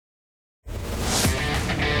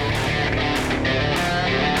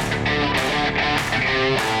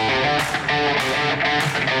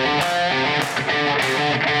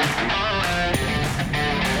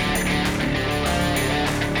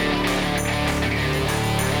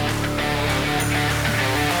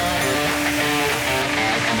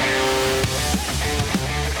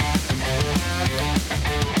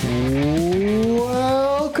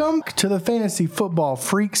to the Fantasy Football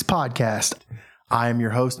Freaks podcast. I am your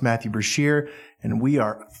host, Matthew Brashear, and we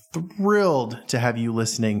are thrilled to have you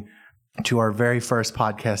listening to our very first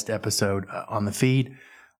podcast episode on the feed.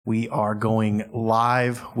 We are going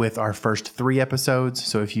live with our first 3 episodes,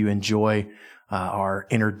 so if you enjoy our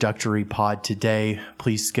introductory pod today,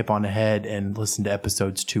 please skip on ahead and listen to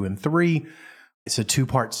episodes 2 and 3. It's a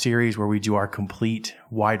 2-part series where we do our complete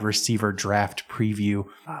wide receiver draft preview.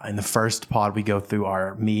 In the first pod, we go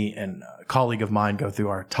through me and a colleague of mine go through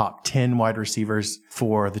our top 10 wide receivers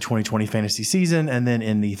for the 2020 fantasy season. And then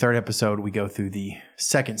in the third episode, we go through the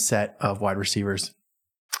second set of wide receivers,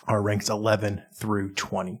 our ranks 11 through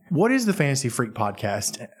 20. What is the Fantasy Freak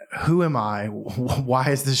podcast? Who am I? Why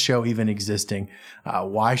is this show even existing?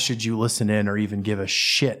 Why should you listen in or even give a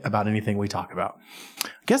shit about anything we talk about? I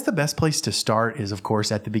guess the best place to start is, of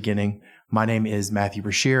course, at the beginning. My name is Matthew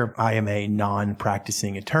Brashear. I am a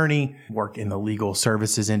non-practicing attorney, work in the legal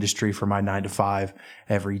services industry for my 9 to 5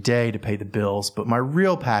 every day to pay the bills. But my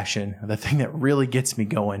real passion, the thing that really gets me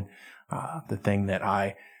going, the thing that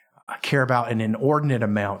I care about an inordinate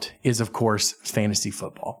amount is, of course, fantasy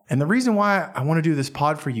football. And the reason why I want to do this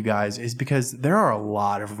pod for you guys is because there are a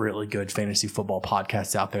lot of really good fantasy football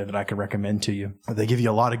podcasts out there that I can recommend to you. They give you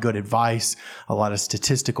a lot of good advice, a lot of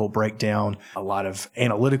statistical breakdown, a lot of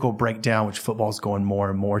analytical breakdown, which football's going more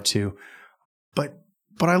and more to.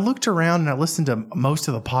 But I looked around and I listened to most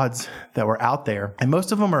of the pods that were out there, and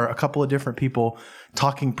most of them are a couple of different people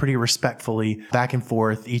talking pretty respectfully back and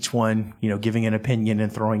forth, each one, giving an opinion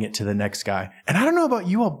and throwing it to the next guy. And I don't know about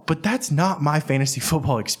you all, but that's not my fantasy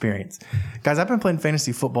football experience. Guys, I've been playing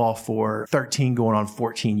fantasy football for 13 going on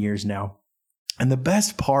 14 years now. And the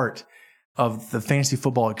best part of the fantasy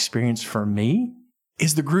football experience for me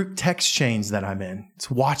is the group text chains that I'm in.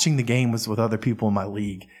 It's watching the games with other people in my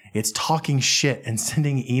league. It's talking shit and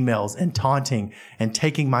sending emails and taunting and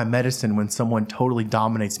taking my medicine when someone totally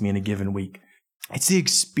dominates me in a given week. It's the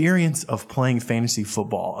experience of playing fantasy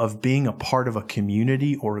football, of being a part of a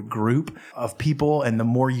community or a group of people. And the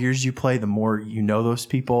more years you play, the more you know those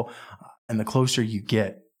people and the closer you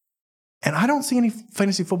get. And I don't see any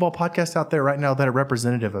fantasy football podcasts out there right now that are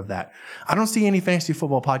representative of that. I don't see any fantasy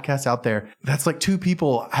football podcasts out there that's like 2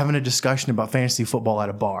 people having a discussion about fantasy football at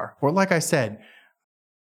a bar. Or like I said,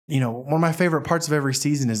 one of my favorite parts of every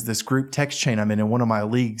season is this group text chain I'm in one of my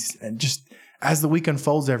leagues. And just as the week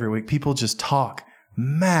unfolds every week, people just talk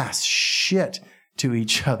mass shit to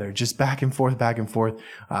each other, just back and forth,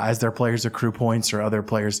 as their players accrue points or other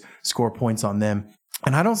players score points on them.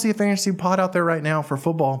 And I don't see a fantasy pod out there right now for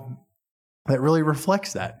football that really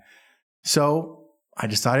reflects that. So I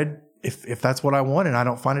decided if that's what I want and I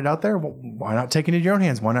don't find it out there, well, why not take it into your own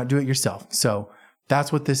hands? Why not do it yourself? So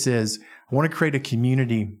that's what this is. I want to create a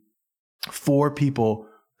community for people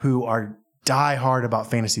who are die hard about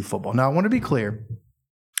fantasy football. Now, I want to be clear.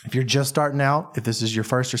 If you're just starting out, if this is your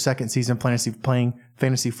first or second season playing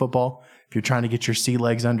fantasy football, if you're trying to get your sea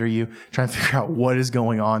legs under you, trying to figure out what is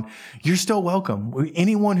going on, you're still welcome.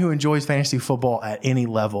 Anyone who enjoys fantasy football at any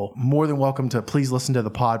level, more than welcome to please listen to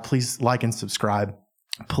the pod. Please like and subscribe.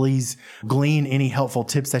 Please glean any helpful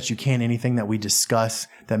tips that you can, anything that we discuss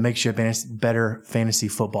that makes you a better fantasy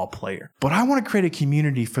football player. But I want to create a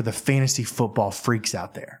community for the fantasy football freaks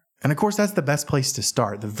out there. And of course, that's the best place to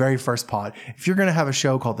start, the very first pod. If you're going to have a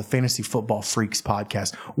show called the Fantasy Football Freaks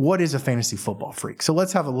podcast, what is a fantasy football freak? So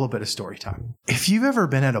let's have a little bit of story time. If you've ever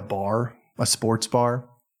been at a bar, a sports bar,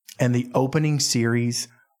 and the opening series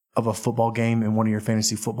of a football game and one of your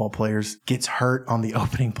fantasy football players gets hurt on the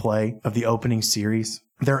opening play of the opening series,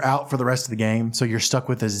 they're out for the rest of the game, so you're stuck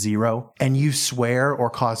with a 0, and you swear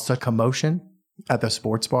or cause such commotion at the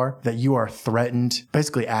sports bar that you are threatened,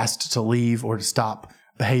 basically asked to leave or to stop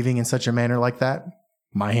behaving in such a manner like that.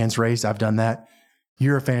 My hand's raised. I've done that.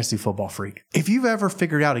 You're a fantasy football freak. If you've ever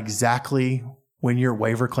figured out exactly when your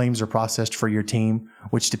waiver claims are processed for your team,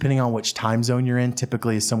 which depending on which time zone you're in,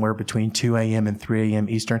 typically is somewhere between 2 a.m. and 3 a.m.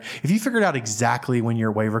 Eastern. If you figured out exactly when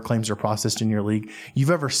your waiver claims are processed in your league, you've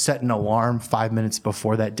ever set an alarm 5 minutes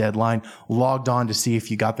before that deadline, logged on to see if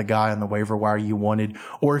you got the guy on the waiver wire you wanted,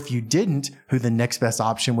 or if you didn't, who the next best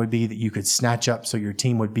option would be that you could snatch up so your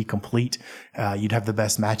team would be complete. You'd have the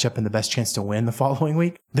best matchup and the best chance to win the following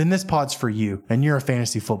week. Then this pod's for you, and you're a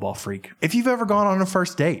fantasy football freak. If you've ever gone on a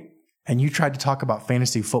first date, and you tried to talk about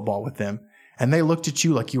fantasy football with them, and they looked at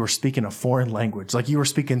you like you were speaking a foreign language, like you were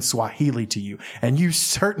speaking Swahili to you, and you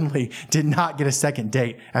certainly did not get a second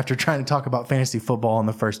date after trying to talk about fantasy football on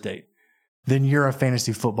the first date, then you're a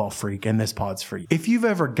fantasy football freak, and this pod's for you. If you've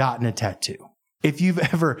ever gotten a tattoo, If you've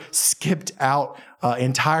ever skipped out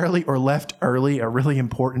entirely or left early a really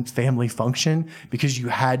important family function because you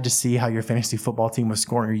had to see how your fantasy football team was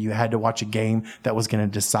scoring, or you had to watch a game that was going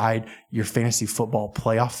to decide your fantasy football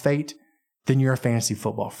playoff fate, then you're a fantasy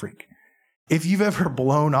football freak. If you've ever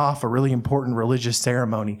blown off a really important religious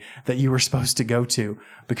ceremony that you were supposed to go to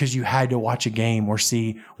because you had to watch a game or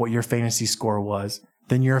see what your fantasy score was,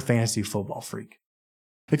 then you're a fantasy football freak.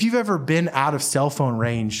 If you've ever been out of cell phone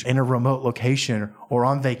range in a remote location or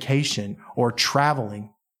on vacation or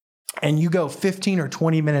traveling, and you go 15 or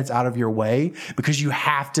 20 minutes out of your way because you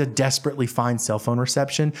have to desperately find cell phone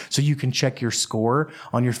reception so you can check your score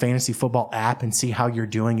on your fantasy football app and see how you're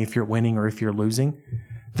doing, if you're winning or if you're losing,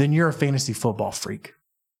 then you're a fantasy football freak.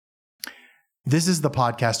 This is the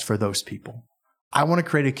podcast for those people. I want to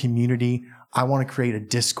create a community. I want to create a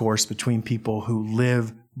discourse between people who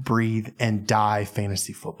live, breathe, and die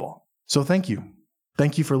fantasy football. So thank you.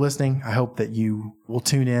 Thank you for listening. I hope that you will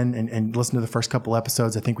tune in and listen to the first couple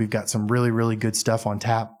episodes. I think we've got some really, really good stuff on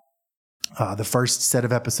tap. The first set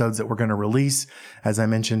of episodes that we're going to release, as I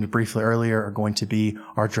mentioned briefly earlier, are going to be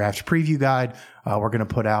our draft preview guide. We're going to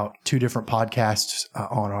put out 2 different podcasts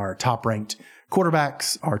on our top-ranked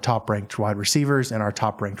quarterbacks, our top-ranked wide receivers, and our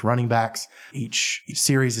top-ranked running backs. Each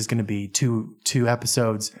series is going to be two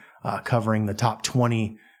episodes covering the top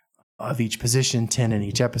 20 of each position, 10 in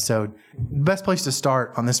each episode. The best place to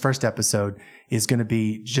start on this first episode is going to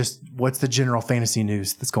be just what's the general fantasy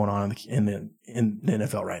news that's going on in the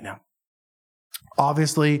NFL right now.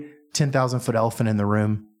 Obviously, 10,000-foot elephant in the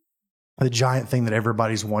room, the giant thing that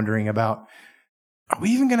everybody's wondering about. Are we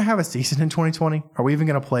even going to have a season in 2020? Are we even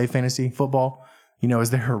going to play fantasy football? Is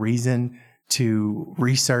there a reason to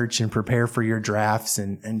research and prepare for your drafts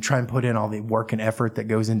and try and put in all the work and effort that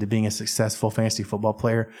goes into being a successful fantasy football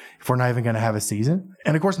player if we're not even going to have a season?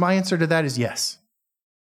 And of course, my answer to that is yes.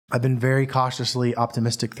 I've been very cautiously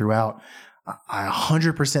optimistic throughout. I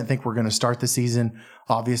 100% think we're going to start the season.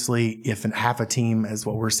 Obviously, if half a team, as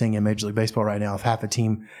what we're seeing in Major League Baseball right now, if half a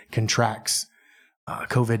team contracts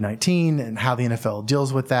COVID-19 and how the NFL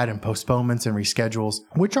deals with that and postponements and reschedules,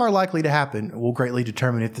 which are likely to happen, will greatly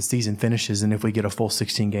determine if the season finishes and if we get a full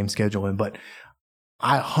 16-game schedule in. But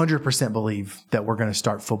I 100% believe that we're going to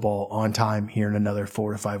start football on time here in another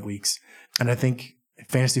 4 to 5 weeks. And I think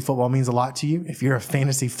fantasy football means a lot to you. If you're a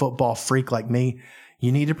fantasy football freak like me,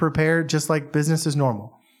 you need to prepare just like business is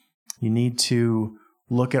normal. You need to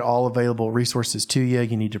look at all available resources to you.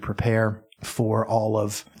 You need to prepare for all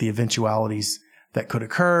of the eventualities that could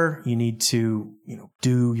occur. You need to,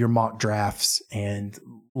 do your mock drafts and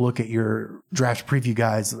look at your draft preview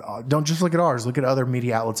guides. Don't just look at ours. Look at other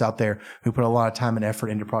media outlets out there who put a lot of time and effort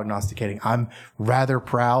into prognosticating. I'm rather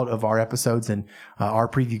proud of our episodes and our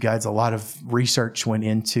preview guides. A lot of research went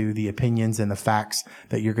into the opinions and the facts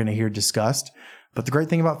that you're going to hear discussed. But the great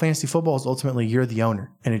thing about fantasy football is ultimately you're the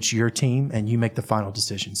owner and it's your team and you make the final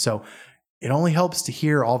decision. So it only helps to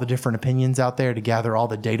hear all the different opinions out there, to gather all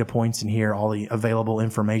the data points and hear all the available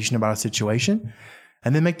information about a situation,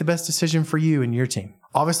 and then make the best decision for you and your team.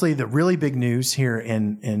 Obviously, the really big news here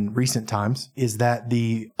in recent times is that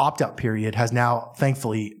the opt-out period has now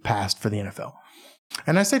thankfully passed for the NFL.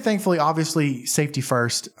 And I say thankfully, obviously, safety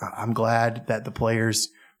first. I'm glad that the players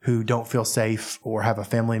who don't feel safe or have a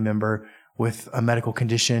family member with a medical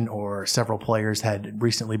condition, or several players had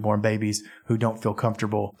recently born babies who don't feel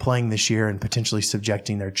comfortable playing this year and potentially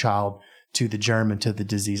subjecting their child to the germ and to the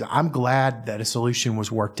disease. I'm glad that a solution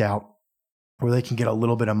was worked out where they can get a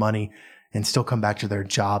little bit of money and still come back to their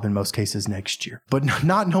job in most cases next year. But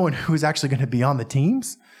not knowing who is actually going to be on the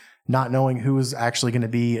teams, not knowing who is actually going to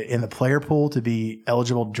be in the player pool to be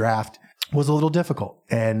eligible to draft was a little difficult.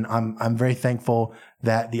 And I'm very thankful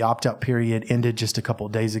that the opt-out period ended just a couple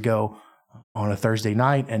of days ago on a Thursday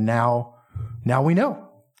night. And now we know.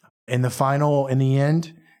 In the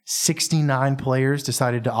end, 69 players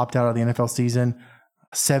decided to opt out of the NFL season.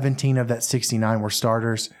 17 of that 69 were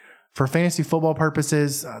starters. For fantasy football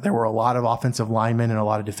purposes, there were a lot of offensive linemen and a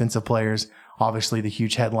lot of defensive players. Obviously, the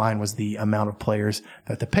huge headline was the amount of players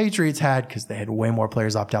that the Patriots had, because they had way more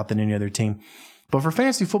players opt out than any other team. But for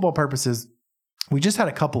fantasy football purposes, we just had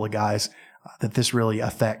a couple of guys that this really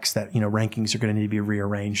affects, that, rankings are going to need to be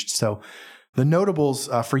rearranged. So the notables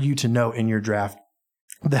for you to note in your draft,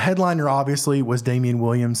 the headliner obviously was Damian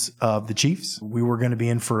Williams of the Chiefs. We were going to be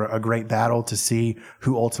in for a great battle to see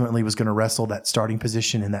who ultimately was going to wrestle that starting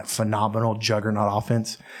position in that phenomenal juggernaut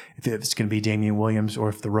offense. If it's going to be Damian Williams or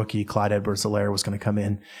if the rookie Clyde Edwards-Helaire was going to come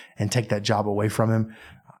in and take that job away from him.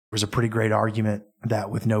 was a pretty great argument that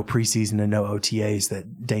with no preseason and no OTAs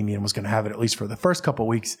that Damian was going to have it at least for the first couple of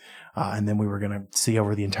weeks. And then we were going to see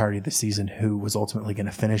over the entirety of the season who was ultimately going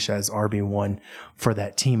to finish as RB1 for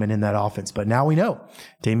that team and in that offense. But now we know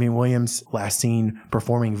Damian Williams, last seen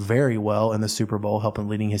performing very well in the Super Bowl, helping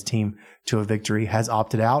leading his team to a victory, has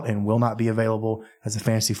opted out and will not be available as a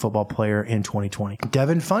fantasy football player in 2020.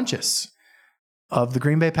 Devin Funchess of the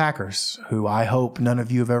Green Bay Packers, who I hope none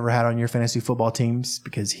of you have ever had on your fantasy football teams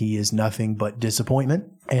because he is nothing but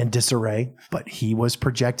disappointment and disarray. But he was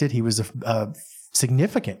projected. He was a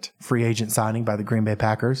significant free agent signing by the Green Bay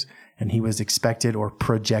Packers, and he was expected or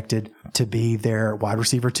projected to be their wide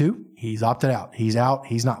receiver 2. He's opted out. He's out.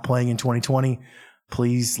 He's not playing in 2020.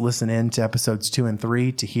 Please listen in to episodes 2 and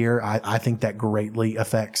 3 to hear. I think that greatly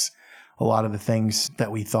affects a lot of the things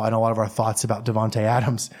that we thought and a lot of our thoughts about Davante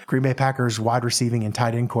Adams. Green Bay Packers wide receiving and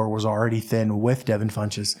tight end core was already thin with Devin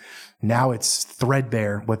Funchess. Now it's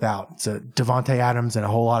threadbare without. It's a Davante Adams and a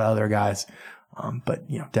whole lot of other guys. But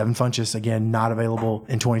Devin Funchess, again, not available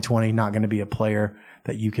in 2020, not going to be a player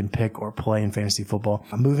that you can pick or play in fantasy football.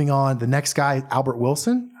 Moving on, the next guy, Albert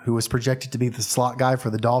Wilson, who was projected to be the slot guy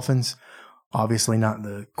for the Dolphins. Obviously not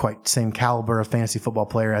the quite same caliber of fantasy football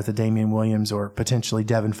player as a Damian Williams or potentially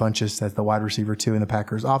Devin Funchess as the wide receiver 2 in the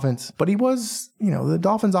Packers offense. But he was, the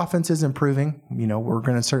Dolphins offense is improving. We're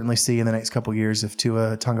going to certainly see in the next couple of years if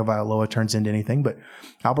Tua Tagovailoa turns into anything. But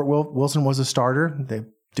Albert Wilson was a starter. They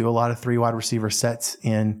do a lot of 3 wide receiver sets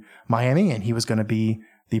in Miami, and he was going to be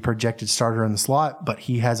the projected starter in the slot, but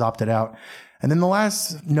he has opted out. And then the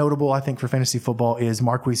last notable, I think, for fantasy football is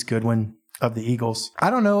Marquise Goodwin of the Eagles. I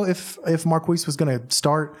don't know if Marquise was going to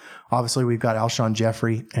start. Obviously, we've got Alshon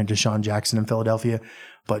Jeffrey and Deshaun Jackson in Philadelphia,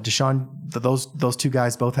 but those 2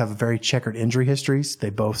 guys both have very checkered injury histories. They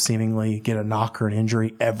both seemingly get a knock or an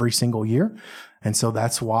injury every single year. And so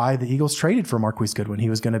that's why the Eagles traded for Marquise Goodwin. He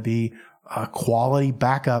was going to be a quality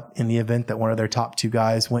backup in the event that one of their top 2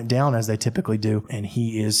 guys went down, as they typically do. And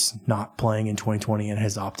he is not playing in 2020 and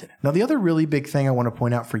has opted. Now, the other really big thing I want to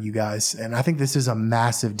point out for you guys, and I think this is a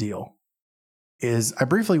massive deal, is I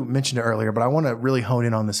briefly mentioned it earlier, but I want to really hone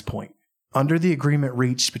in on this point. Under the agreement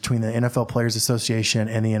reached between the NFL Players Association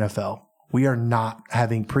and the NFL, we are not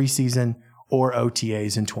having preseason or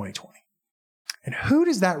OTAs in 2020. And who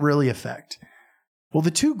does that really affect? Well, the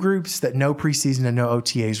 2 groups that no preseason and no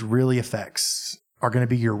OTAs really affects are going to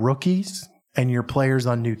be your rookies and your players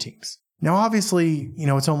on new teams. Now, obviously,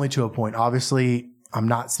 it's only to a point. Obviously, I'm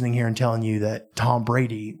not sitting here and telling you that Tom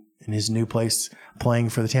Brady in his new place playing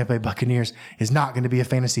for the Tampa Bay Buccaneers is not going to be a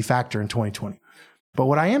fantasy factor in 2020. But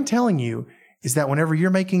what I am telling you is that whenever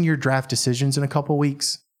you're making your draft decisions in a couple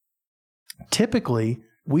weeks, typically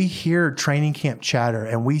we hear training camp chatter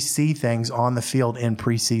and we see things on the field in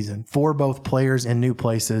preseason for both players in new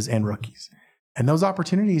places and rookies. And those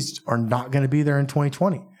opportunities are not going to be there in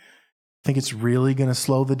 2020. I think it's really going to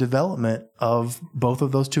slow the development of both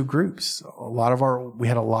of those 2 groups. We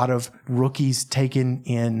had a lot of rookies taken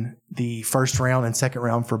in the first round and second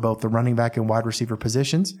round for both the running back and wide receiver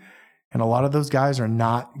positions. And a lot of those guys are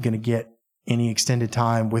not going to get any extended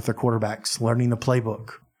time with their quarterbacks, learning the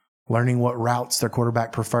playbook, learning what routes their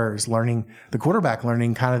quarterback prefers, learning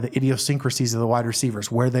kind of the idiosyncrasies of the wide receivers,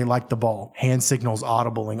 where they like the ball, hand signals,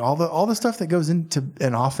 audibling, all the stuff that goes into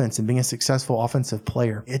an offense and being a successful offensive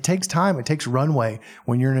player. It takes time. It takes runway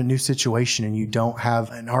when you're in a new situation and you don't have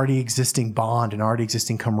an already existing bond, an already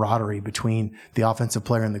existing camaraderie between the offensive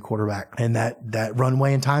player and the quarterback. And that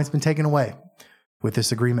runway and time has been taken away with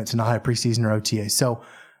this agreement to not have preseason or OTA. So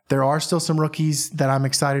there are still some rookies that I'm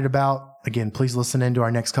excited about. Again, please listen into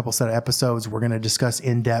our next couple set of episodes. We're going to discuss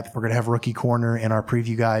in depth. We're going to have rookie corner in our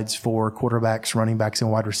preview guides for quarterbacks, running backs,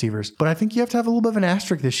 and wide receivers. But I think you have to have a little bit of an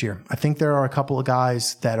asterisk this year. I think there are a couple of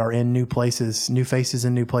guys that are in new places, new faces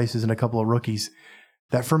in new places, and a couple of rookies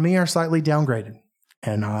that for me are slightly downgraded.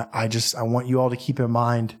 And I want you all to keep in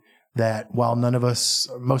mind that while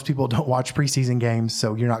most people don't watch preseason games,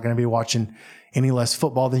 so you're not going to be watching any less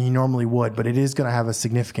football than you normally would, but it is going to have a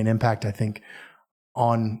significant impact, I think,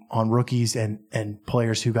 on rookies and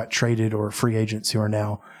players who got traded or free agents who are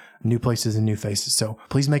now new places and new faces. So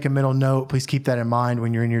please make a mental note. Please keep that in mind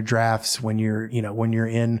when you're in your drafts, when you're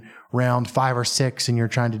in round 5 or 6 and you're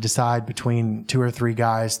trying to decide between 2 or 3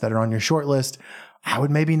 guys that are on your short list. I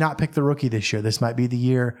would maybe not pick the rookie this year. This might be the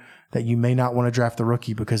year that you may not want to draft the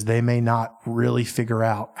rookie because they may not really figure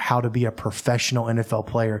out how to be a professional NFL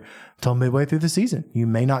player until midway through the season. You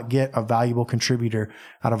may not get a valuable contributor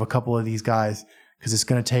out of a couple of these guys because it's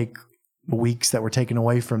going to take weeks that were taken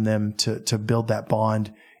away from them to build that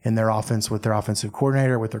bond in their offense with their offensive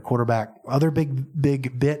coordinator, with their quarterback. Other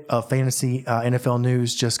big bit of fantasy NFL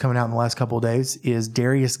news just coming out in the last couple of days is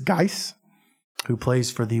Darius Geis, who plays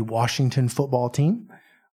for the Washington football team,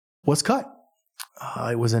 was cut.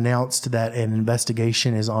 It was announced that an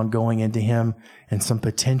investigation is ongoing into him and some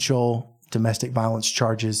potential domestic violence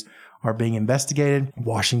charges are being investigated.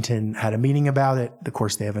 Washington had a meeting about it. Of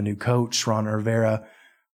course, they have a new coach, Ron Rivera.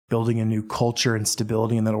 Building a new culture and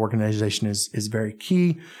stability in that organization is very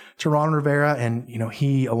key to Ron Rivera. And,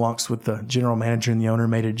 he, along with the general manager and the owner,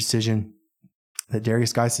 made a decision that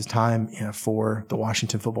Darius Geis' time for the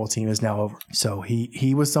Washington football team is now over. So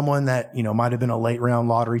he was someone that, might have been a late round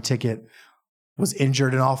lottery ticket, was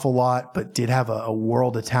injured an awful lot, but did have a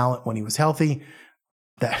world of talent when he was healthy.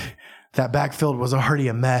 That backfield was already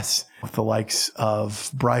a mess with the likes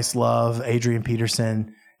of Bryce Love, Adrian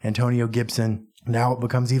Peterson, Antonio Gibson. Now it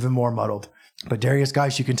becomes even more muddled. But Darius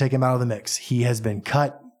Geis, you can take him out of the mix. He has been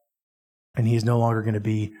cut, and he is no longer going to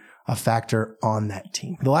be a factor on that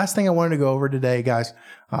team. The last thing I wanted to go over today, guys,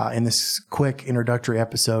 in this quick introductory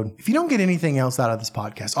episode, if you don't get anything else out of this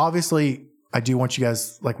podcast, obviously I do want you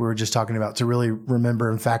guys, like we were just talking about, to really remember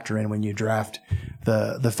and factor in when you draft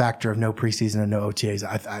the factor of no preseason and no OTAs.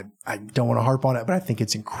 I don't want to harp on it, but I think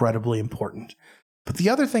it's incredibly important. But the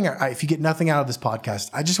other thing, if you get nothing out of this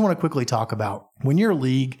podcast, I just want to quickly talk about when your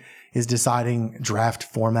league is deciding draft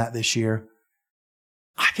format this year.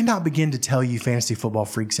 I cannot begin to tell you fantasy football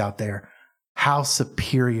freaks out there how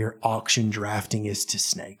superior auction drafting is to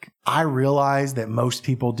snake. I realize that most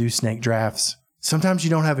people do snake drafts. Sometimes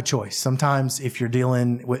you don't have a choice. Sometimes if you're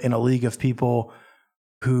dealing in a league of people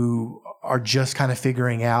who are just kind of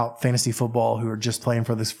figuring out fantasy football, who are just playing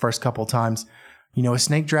for this first couple times, a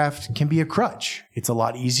snake draft can be a crutch. It's a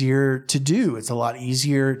lot easier to do. It's a lot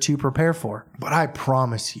easier to prepare for. But I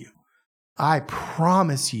promise you,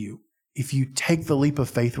 if you take the leap of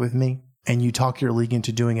faith with me and you talk your league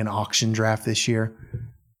into doing an auction draft this year,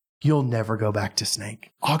 you'll never go back to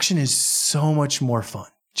snake. Auction is so much more fun.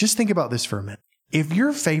 Just think about this for a minute. If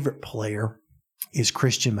your favorite player is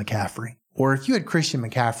Christian McCaffrey, or if you had Christian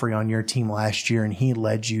McCaffrey on your team last year and he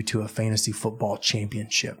led you to a fantasy football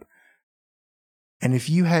championship, and if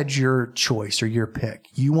you had your choice or your pick,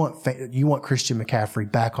 you want Christian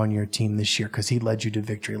McCaffrey back on your team this year because he led you to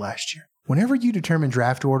victory last year. Whenever you determine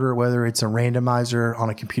draft order, whether it's a randomizer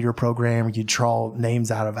on a computer program or you draw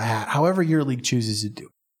names out of a hat, however your league chooses to do,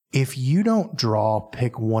 if you don't draw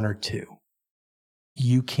pick 1 or 2,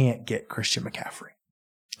 you can't get Christian McCaffrey.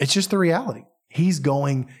 It's just the reality. He's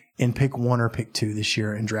going in pick 1 or pick 2 this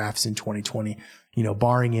year in drafts in 2020,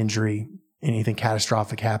 barring injury, anything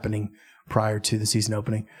catastrophic happening prior to the season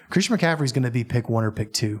opening. Christian McCaffrey is going to be pick 1 or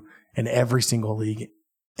pick 2 in every single league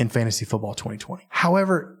in fantasy football 2020.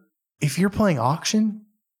 However, if you're playing auction,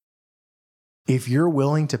 if you're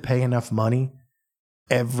willing to pay enough money,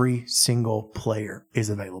 every single player is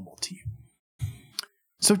available to you.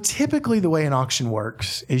 So typically the way an auction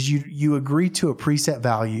works is you agree to a preset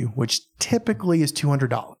value, which typically is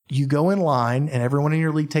 $200. You go in line and everyone in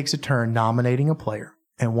your league takes a turn nominating a player.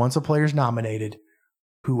 And once a player is nominated,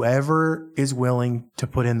 whoever is willing to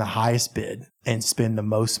put in the highest bid and spend the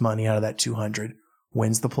most money out of that 200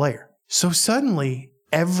 wins the player. So suddenly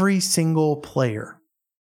every single player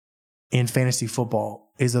in fantasy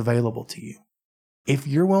football is available to you. If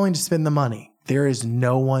you're willing to spend the money, there is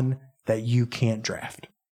no one that you can't draft.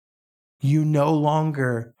 You no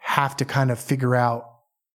longer have to kind of figure out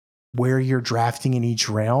where you're drafting in each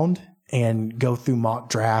round and go through mock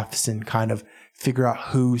drafts and kind of figure out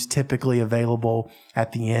who's typically available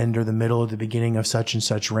at the end or the middle or the beginning of such and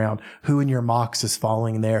such round, who in your mocks is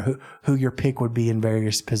falling there, who your pick would be in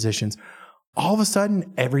various positions. All of a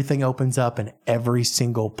sudden, everything opens up and every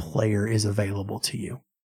single player is available to you.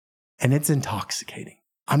 And it's intoxicating.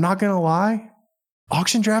 I'm not going to lie.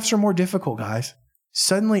 Auction drafts are more difficult, guys.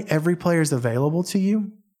 Suddenly, every player is available to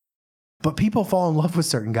you, but people fall in love with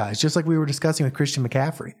certain guys, just like we were discussing with Christian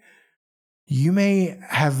McCaffrey. You may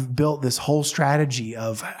have built this whole strategy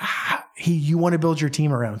of you want to build your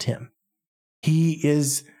team around him. He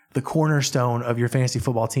is the cornerstone of your fantasy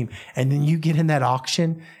football team. And then you get in that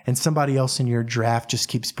auction and somebody else in your draft just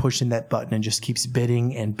keeps pushing that button and just keeps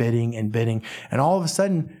bidding and bidding and bidding. And all of a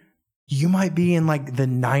sudden, you might be in like the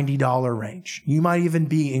 $90 range. You might even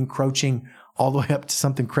be encroaching all the way up to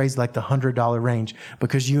something crazy like the $100 range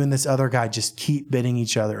because you and this other guy just keep bidding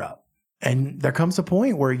each other up. And there comes a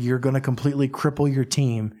point where you're going to completely cripple your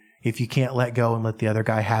team if you can't let go and let the other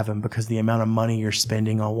guy have him, because the amount of money you're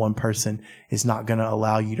spending on one person is not going to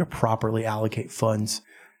allow you to properly allocate funds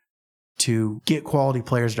to get quality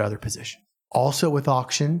players at other positions. Also with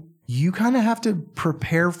auction, you kind of have to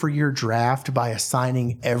prepare for your draft by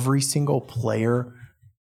assigning every single player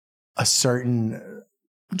a certain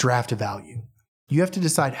draft value. You have to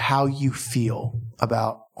decide how you feel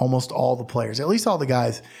about almost all the players, at least all the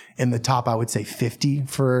guys in the top, I would say 50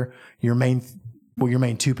 for your main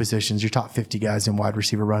two positions, your top 50 guys in wide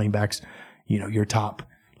receiver, running backs, your top,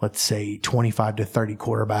 let's say 25 to 30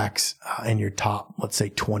 quarterbacks, and your top, let's say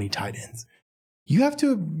 20 tight ends. You have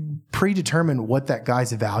to predetermine what that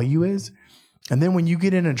guy's value is. And then when you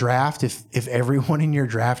get in a draft, if everyone in your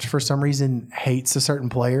draft for some reason hates a certain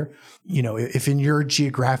player, if in your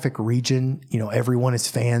geographic region, everyone is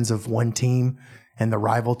fans of one team and the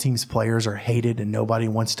rival team's players are hated and nobody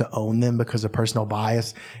wants to own them because of personal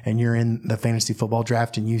bias, and you're in the fantasy football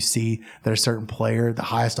draft and you see that a certain player, the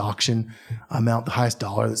highest auction amount, the highest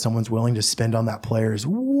dollar that someone's willing to spend on that player is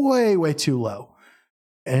way, way too low.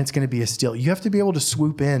 And it's going to be a steal. You have to be able to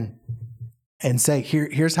swoop in and say,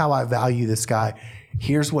 here's how I value this guy.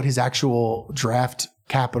 Here's what his actual draft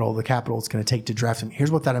capital, the capital it's going to take to draft him.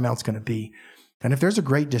 Here's what that amount's going to be. And if there's a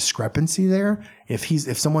great discrepancy there, if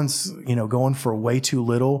someone's, going for way too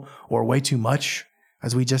little or way too much,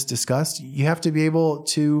 as we just discussed, you have to be able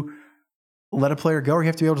to let a player go, or you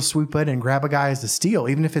have to be able to swoop in and grab a guy as a steal,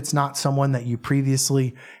 even if it's not someone that you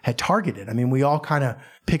previously had targeted. I mean, we all kind of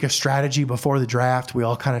pick a strategy before the draft. We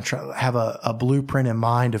all kind of have a blueprint in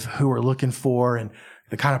mind of who we're looking for and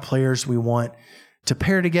the kind of players we want to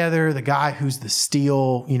pair together. The guy who's the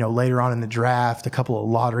steal, later on in the draft, a couple of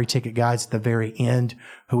lottery ticket guys at the very end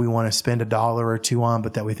who we want to spend $1 or $2 on,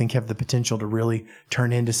 but that we think have the potential to really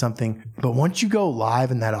turn into something. But once you go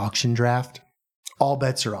live in that auction draft, all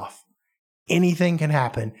bets are off. Anything can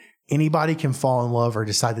happen. Anybody can fall in love or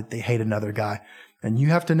decide that they hate another guy. And you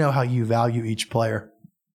have to know how you value each player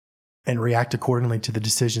and react accordingly to the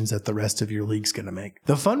decisions that the rest of your league's going to make.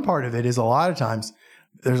 The fun part of it is a lot of times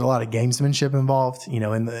there's a lot of gamesmanship involved.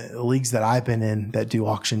 In the leagues that I've been in that do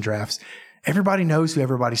auction drafts, everybody knows who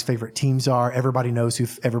everybody's favorite teams are. Everybody knows who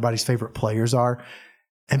everybody's favorite players are.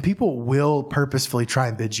 And people will purposefully try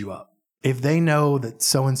and bid you up. If they know that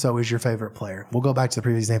so-and-so is your favorite player, we'll go back to the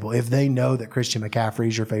previous example. If they know that Christian McCaffrey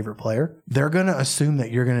is your favorite player, they're going to assume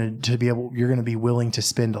that you're going to be willing to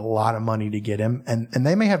spend a lot of money to get him. And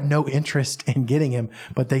they may have no interest in getting him,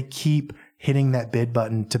 but they keep hitting that bid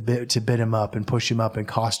button to bid him up and push him up and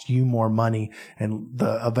cost you more money, and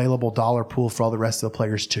the available dollar pool for all the rest of the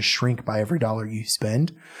players to shrink by every dollar you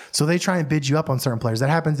spend. So they try and bid you up on certain players.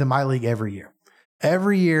 That happens in my league every year.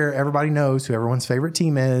 Every year, everybody knows who everyone's favorite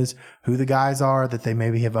team is, who the guys are that they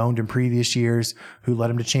maybe have owned in previous years, who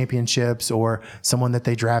led them to championships, or someone that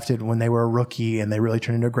they drafted when they were a rookie and they really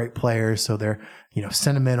turned into a great player. So they're,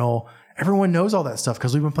 sentimental. Everyone knows all that stuff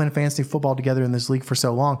because we've been playing fantasy football together in this league for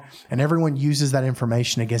so long, and everyone uses that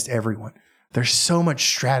information against everyone. There's so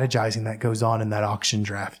much strategizing that goes on in that auction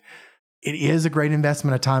draft. It is a great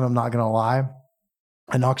investment of time. I'm not going to lie.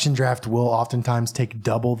 An auction draft will oftentimes take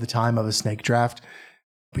double the time of a snake draft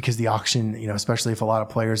because the auction, especially if a lot of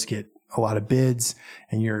players get a lot of bids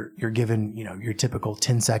and you're given, your typical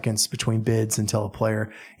 10 seconds between bids until a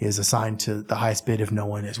player is assigned to the highest bid. If no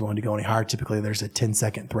one is willing to go any higher, typically there's a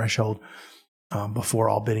 10-second threshold before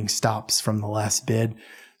all bidding stops from the last bid.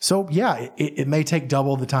 So yeah, it may take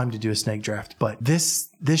double the time to do a snake draft, but this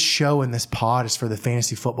show and this pod is for the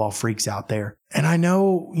fantasy football freaks out there. And I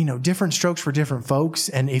know, different strokes for different folks.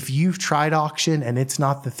 And if you've tried auction and it's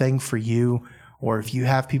not the thing for you, or if you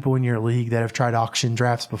have people in your league that have tried auction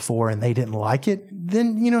drafts before and they didn't like it,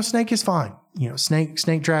 then, snake is fine.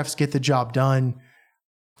 Snake drafts get the job done.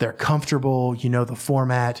 They're comfortable. The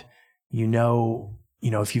format,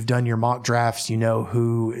 if you've done your mock drafts,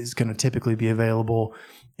 who is going to typically be available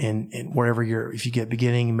in wherever if you get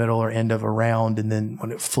beginning, middle, or end of a round, and then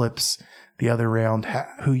when it flips the other round,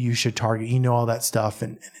 who you should target, all that stuff,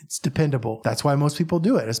 and it's dependable. That's why most people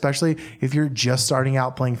do it, especially if you're just starting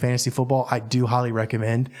out playing fantasy football. I do highly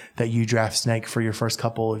recommend that you draft snake for your first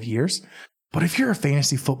couple of years. But if you're a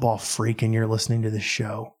fantasy football freak and you're listening to this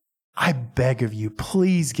show, I beg of you,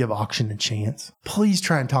 please give auction a chance. Please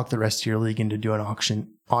try and talk the rest of your league into doing an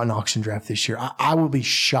auction draft this year. I will be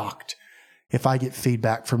shocked if I get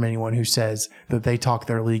feedback from anyone who says that they talked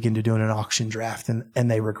their league into doing an auction draft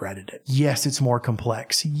and they regretted it. Yes, it's more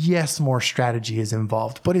complex. Yes, more strategy is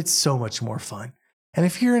involved, but it's so much more fun. And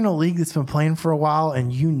if you're in a league that's been playing for a while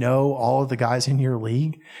and you know all of the guys in your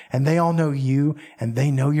league and they all know you and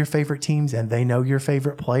they know your favorite teams and they know your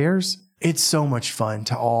favorite players, it's so much fun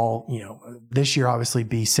to all, this year obviously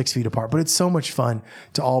be 6 feet apart, but it's so much fun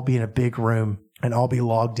to all be in a big room and all be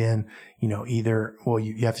logged in, you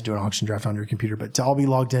have to do an auction draft on your computer, but to all be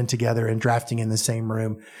logged in together and drafting in the same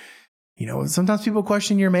room. Sometimes people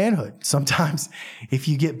question your manhood. Sometimes if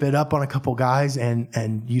you get bid up on a couple guys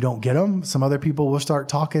and you don't get them, some other people will start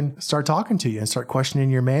talking to you and start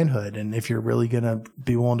questioning your manhood. And if you're really going to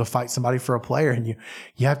be willing to fight somebody for a player, and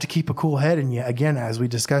you have to keep a cool head. And again, as we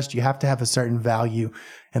discussed, you have to have a certain value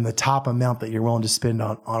and the top amount that you're willing to spend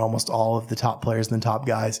on almost all of the top players and the top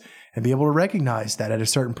guys, and be able to recognize that at a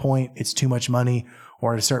certain point, it's too much money,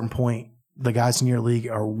 or at a certain point, the guys in your league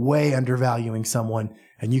are way undervaluing someone,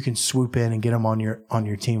 and you can swoop in and get them on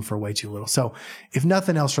your team for way too little. So if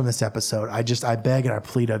nothing else from this episode, I beg and I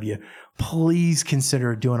plead of you, please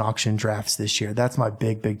consider doing auction drafts this year. That's my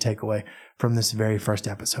big takeaway from this very first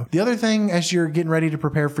episode. The other thing, as you're getting ready to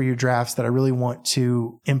prepare for your drafts, that I really want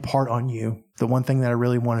to impart on you, the one thing that I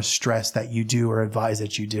really want to stress that you do or advise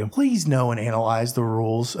that you do, please know and analyze the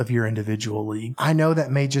rules of your individual league. I know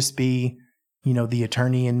that may just be, the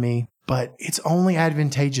attorney in me, but it's only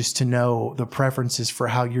advantageous to know the preferences for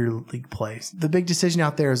how your league plays. The big decision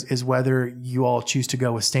out there is whether you all choose to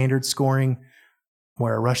go with standard scoring,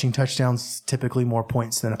 where a rushing touchdown's typically more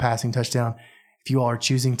points than a passing touchdown. If you all are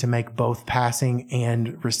choosing to make both passing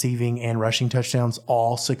and receiving and rushing touchdowns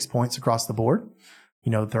all 6 points across the board,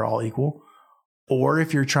 they're all equal. Or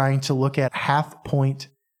if you're trying to look at half point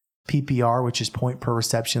PPR, which is point per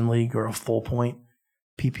reception league, or a full point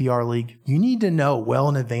PPR league, you need to know well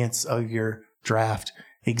in advance of your draft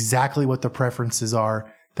exactly what the preferences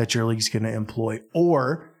are that your league's going to employ.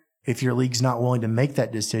 Or if your league's not willing to make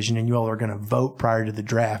that decision and you all are going to vote prior to the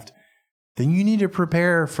draft, then you need to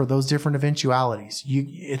prepare for those different eventualities.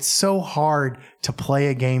 It's so hard to play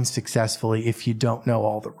a game successfully if you don't know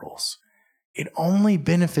all the rules. It only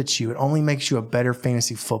benefits you. It only makes you a better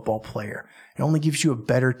fantasy football player. It only gives you a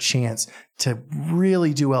better chance to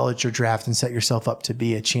really do well at your draft and set yourself up to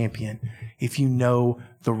be a champion if you know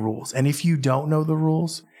the rules. And if you don't know the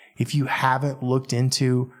rules, if you haven't looked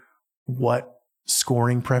into what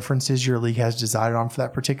scoring preferences your league has decided on for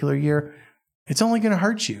that particular year, it's only going to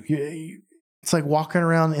hurt you. It's like walking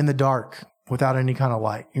around in the dark without any kind of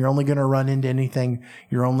light. You're only going to run into anything.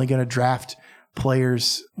 You're only going to draft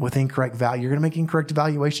players with incorrect value. You're going to make incorrect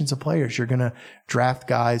evaluations of players. You're going to draft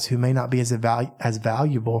guys who may not be as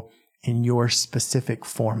valuable in your specific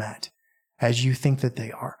format as you think that they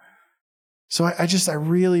are. So I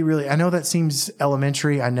really, I know that seems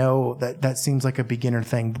elementary. I know that seems like a beginner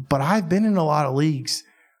thing, but I've been in a lot of leagues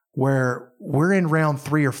where we're in round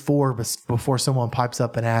 3 or 4 before someone pipes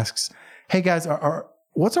up and asks, "Hey guys,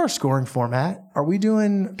 what's our scoring format? Are we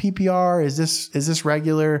doing PPR? Is this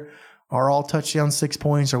regular? Are all touchdowns 6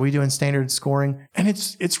 points? Are we doing standard scoring?" And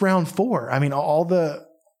it's round 4. I mean, all the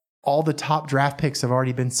top draft picks have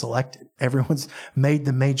already been selected. Everyone's made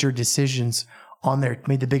the major decisions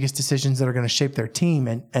made the biggest decisions that are going to shape their team.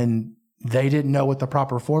 And they didn't know what the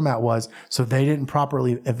proper format was. So they didn't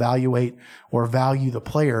properly evaluate or value the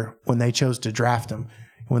player when they chose to draft them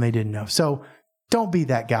when they didn't know. So don't be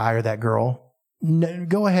that guy or that girl.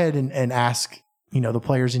 Go ahead and ask, the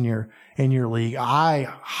players in your league. I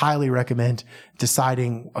highly recommend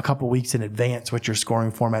deciding a couple weeks in advance what your scoring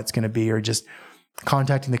format's going to be, or just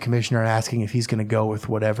contacting the commissioner and asking if he's going to go with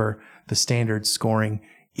whatever the standard scoring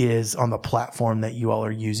is on the platform that you all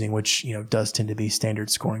are using, which, does tend to be standard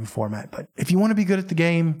scoring format. But if you want to be good at the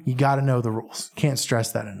game, you got to know the rules. Can't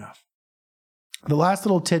stress that enough. The last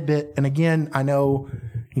little tidbit, and again, I know,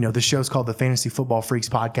 the show's called the Fantasy Football Freaks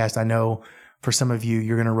Podcast. I know for some of you,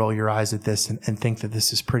 you're going to roll your eyes at this and think that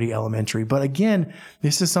this is pretty elementary. But again,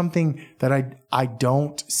 this is something that I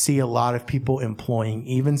don't see a lot of people employing,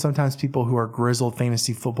 even sometimes people who are grizzled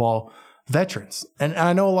fantasy football veterans. And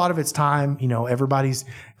I know a lot of it's time. Everybody's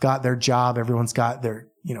got their job. Everyone's got their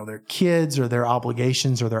kids or their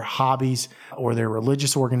obligations or their hobbies or their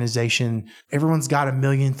religious organization. Everyone's got a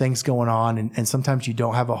million things going on. And sometimes you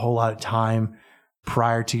don't have a whole lot of time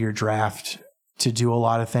prior to your draft to do a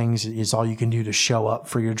lot of things. It's all you can do to show up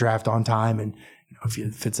for your draft on time. And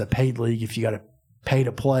if it's a paid league, if you got to pay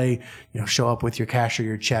to play, show up with your cash or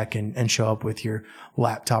your check and show up with your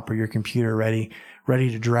laptop or your computer ready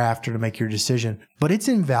to draft or to make your decision. But it's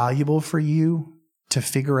invaluable for you to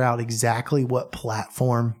figure out exactly what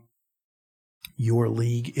platform your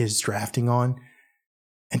league is drafting on,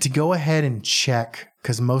 and to go ahead and check,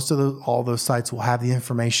 because most of all those sites will have the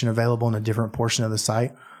information available in a different portion of the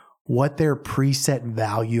site, what their preset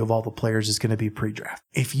value of all the players is going to be pre-draft.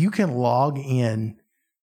 If you can log in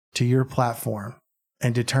to your platform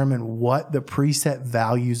and determine what the preset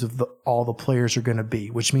values of all the players are going to be,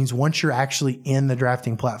 which means once you're actually in the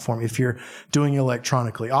drafting platform, if you're doing it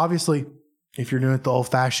electronically, obviously, if you're doing it the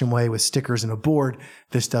old-fashioned way with stickers and a board,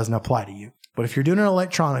 this doesn't apply to you. But if you're doing it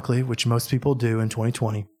electronically, which most people do in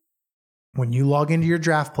 2020, When you log into your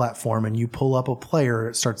draft platform and you pull up a player,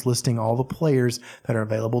 it starts listing all the players that are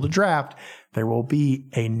available to draft. There will be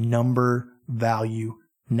a number value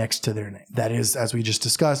next to their name. That is, as we just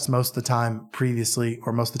discussed, most of the time previously,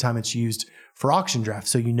 or most of the time it's used for auction draft.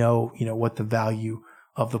 So you know what the value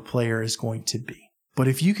of the player is going to be. But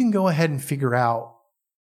if you can go ahead and figure out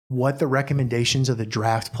what the recommendations of the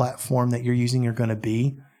draft platform that you're using are going to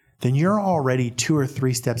be, then you're already 2 or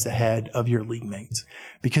 3 steps ahead of your league mates.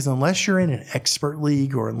 Because unless you're in an expert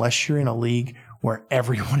league, or unless you're in a league where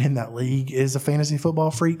everyone in that league is a fantasy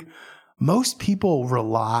football freak, most people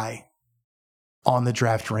rely on the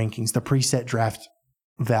draft rankings, the preset draft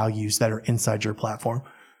values that are inside your platform.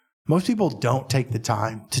 Most people don't take the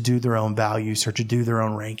time to do their own values or to do their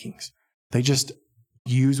own rankings. They just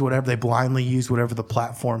they blindly use whatever the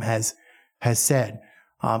platform has said.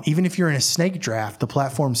 Even if you're in a snake draft, the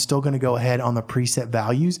platform's still going to go ahead on the preset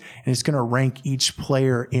values, and it's going to rank each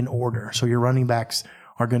player in order. So your running backs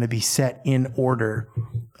are going to be set in order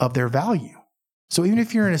of their value. So even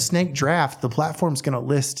if you're in a snake draft, the platform's going to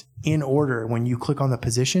list in order. When you click on the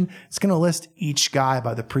position, it's going to list each guy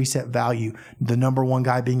by the preset value, the number one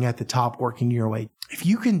guy being at the top, working your way. If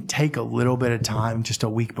you can take a little bit of time, just a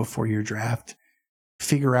week before your draft,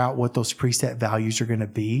 figure out what those preset values are going to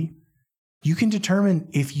be, you can determine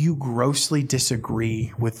if you grossly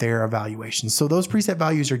disagree with their evaluations. So those preset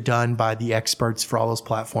values are done by the experts for all those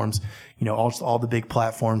platforms, all the big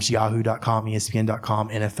platforms, yahoo.com, ESPN.com,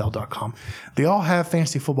 NFL.com. They all have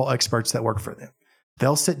fantasy football experts that work for them.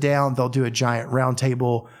 They'll sit down, they'll do a giant round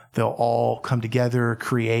table. They'll all come together,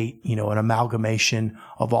 create, an amalgamation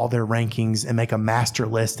of all their rankings and make a master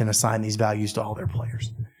list and assign these values to all their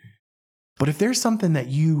players. But if there's something that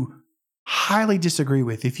you highly disagree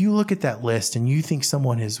with, if you look at that list and you think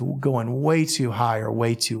someone is going way too high or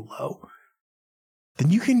way too low, then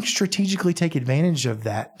you can strategically take advantage of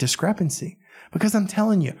that discrepancy. Because I'm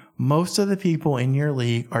telling you, most of the people in your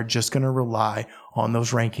league are just going to rely on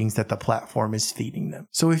those rankings that the platform is feeding them.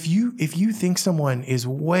 So if you think someone is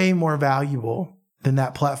way more valuable than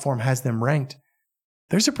that platform has them ranked,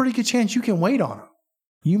 there's a pretty good chance you can wait on them.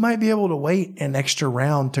 You might be able to wait an extra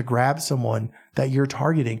round to grab someone that you're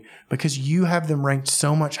targeting because you have them ranked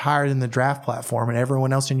so much higher than the draft platform, and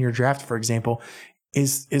everyone else in your draft, for example,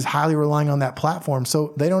 is highly relying on that platform.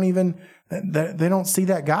 So they don't see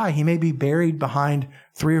that guy. He may be buried behind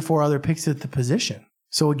 3 or 4 other picks at the position.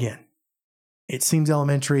 So again, it seems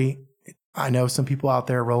elementary. I know some people out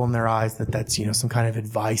there rolling their eyes that that's, some kind of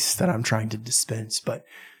advice that I'm trying to dispense, but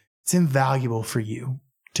it's invaluable for you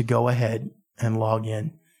to go ahead and log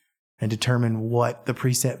in and determine what the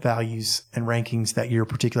preset values and rankings that your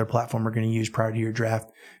particular platform are going to use prior to your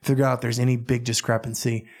draft. Figure out if there's any big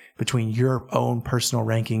discrepancy between your own personal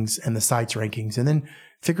rankings and the site's rankings, and then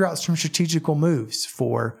figure out some strategical moves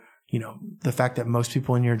for, the fact that most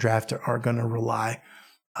people in your draft are going to rely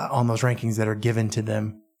on those rankings that are given to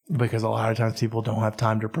them, because a lot of times people don't have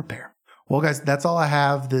time to prepare. Well, guys, that's all I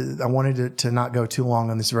have. I wanted to not go too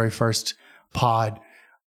long on this very first pod.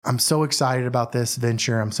 I'm so excited about this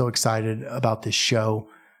venture. I'm so excited about this show.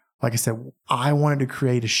 Like I said, I wanted to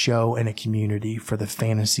create a show and a community for the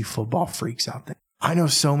fantasy football freaks out there. I know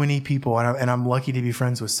so many people, and I'm lucky to be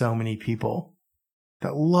friends with so many people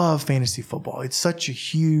that love fantasy football. It's such a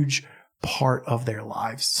huge part of their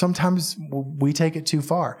lives. Sometimes we take it too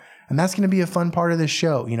far, and that's going to be a fun part of this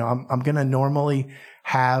show. I'm going to normally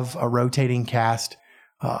have a rotating cast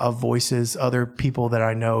of voices, other people that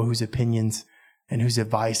I know whose opinions and whose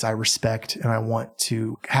advice I respect and I want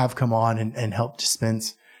to have come on and help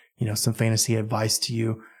dispense, some fantasy advice to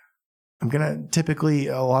you. I'm going to typically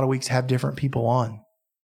a lot of weeks have different people on.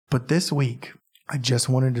 But this week, I just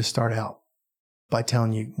wanted to start out by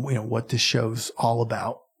telling you, what this show's all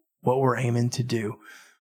about, what we're aiming to do,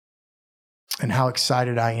 and how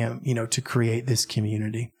excited I am, to create this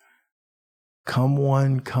community. Come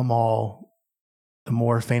one, come all, the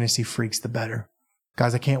more fantasy freaks, the better.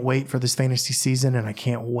 Guys, I can't wait for this fantasy season, and I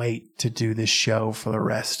can't wait to do this show for the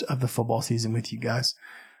rest of the football season with you guys.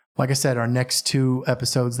 Like I said, our next 2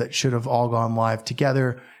 episodes that should have all gone live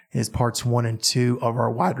together is parts 1 and 2 of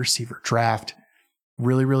our wide receiver draft.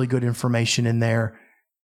 Really, really good information in there.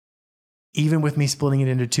 Even with me splitting it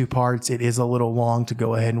into 2 parts, it is a little long, to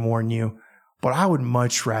go ahead and warn you, but I would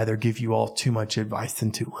much rather give you all too much advice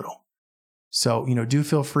than too little. So, do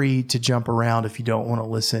feel free to jump around if you don't want to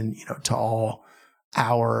listen, to all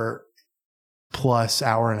hour plus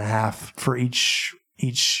hour and a half for each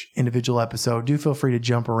individual episode. Do feel free to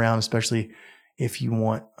jump around, especially if you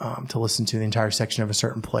want to listen to the entire section of a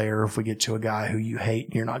certain player, or if we get to a guy who you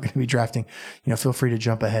hate, you're not going to be drafting, feel free to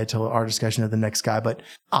jump ahead to our discussion of the next guy. But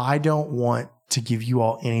I don't want to give you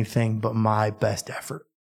all anything but my best effort.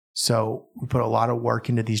 So we put a lot of work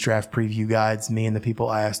into these draft preview guides, me and the people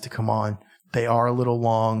I asked to come on. They are a little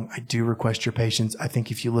long. I do request your patience. I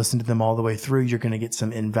think if you listen to them all the way through, you're going to get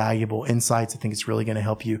some invaluable insights. I think it's really going to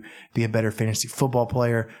help you be a better fantasy football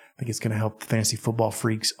player. I think it's going to help the fantasy football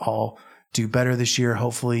freaks all do better this year.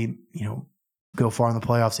 Hopefully, go far in the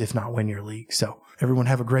playoffs, if not win your league. So everyone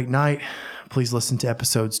have a great night. Please listen to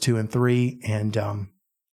episodes 2 and 3. And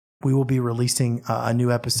we will be releasing a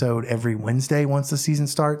new episode every Wednesday once the season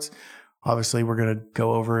starts. Obviously, we're going to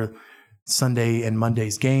go over Sunday and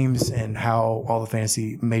Monday's games and how all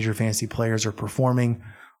the major fantasy players are performing.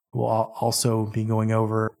 We'll also be going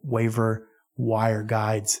over waiver wire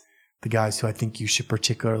guides, the guys who I think you should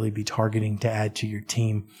particularly be targeting to add to your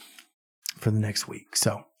team for the next week.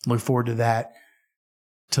 So look forward to that.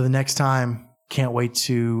 Till the next time, can't wait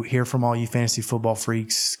to hear from all you fantasy football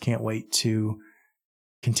freaks. Can't wait to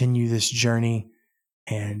continue this journey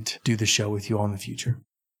and do the show with you all in the future.